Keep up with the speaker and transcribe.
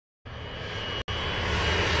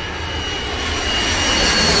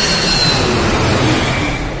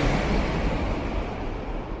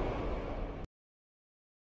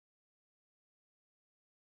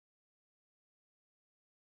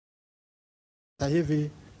Sasa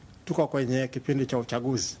hivi tuko kwenye kipindi cha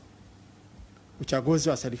uchaguzi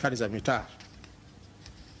wa serikali za mitaa.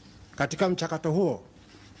 Katika mchakato huo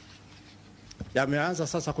yameanza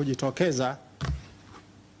sasa kujitokeza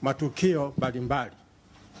matukio mbalimbali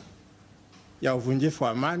ya uvunjifu wa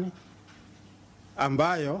amani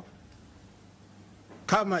ambayo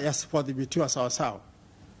kama yasipodhibitiwa sawa sawa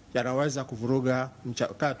yanaweza kuvuruga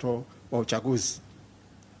mchakato wa uchaguzi.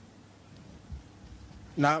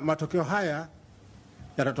 Na matokeo haya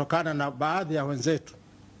yanatokana na baadhi ya wenzetu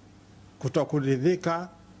kutokuridhika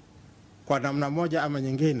kwa namna moja ama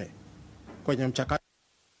nyingine kwenye mchakato.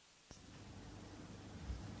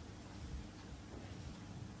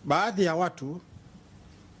 Baadhi ya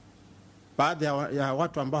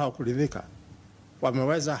watu ambao hawakuridhika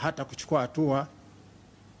wameweza hata kuchukua hatua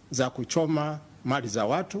za kuchoma mali za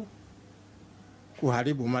watu,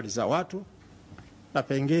 kuharibu mali za watu na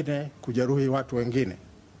pengine kujeruhi watu wengine.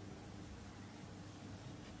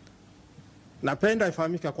 Napenda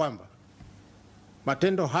ifahamike kwamba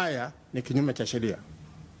matendo haya ni kinyume cha sheria,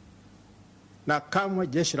 na kamwe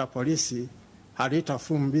jeshi la polisi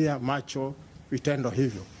halitafumbia macho vitendo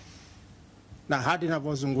hivyo. Na hadi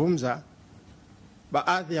ninavyozungumza,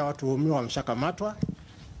 baadhi ya watuhumiwa wameshakamatwa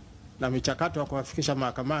na michakato ya kuwafikisha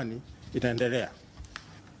mahakamani inaendelea.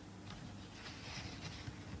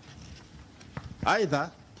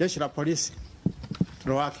 Aidha, jeshi la polisi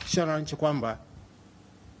tunawahakikishia wananchi kwamba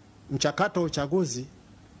mchakato wa uchaguzi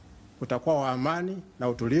utakuwa wa amani na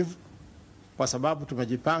utulivu, kwa sababu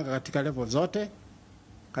tumejipanga katika level zote,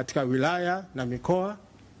 katika wilaya na mikoa,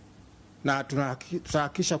 na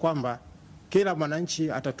tunahakikisha kwamba kila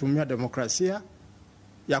mwananchi atatumia demokrasia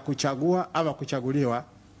ya kuchagua ama kuchaguliwa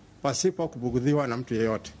pasipo kubugudhiwa na mtu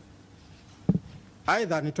yeyote.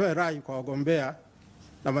 Aidha, nitoe rai kwa wagombea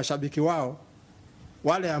na mashabiki wao,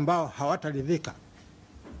 wale ambao hawataridhika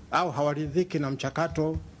au hawaridhiki na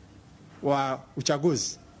mchakato wa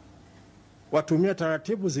uchaguzi, watumie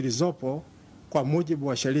taratibu zilizopo kwa mujibu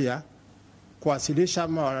wa sheria kuwasilisha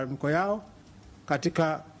malalamiko yao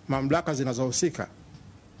katika mamlaka zinazohusika,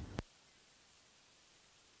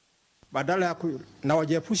 badala ya na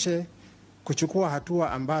wajiepushe kuchukua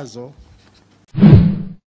hatua ambazo.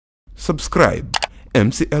 Subscribe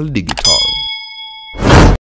MCL Digital.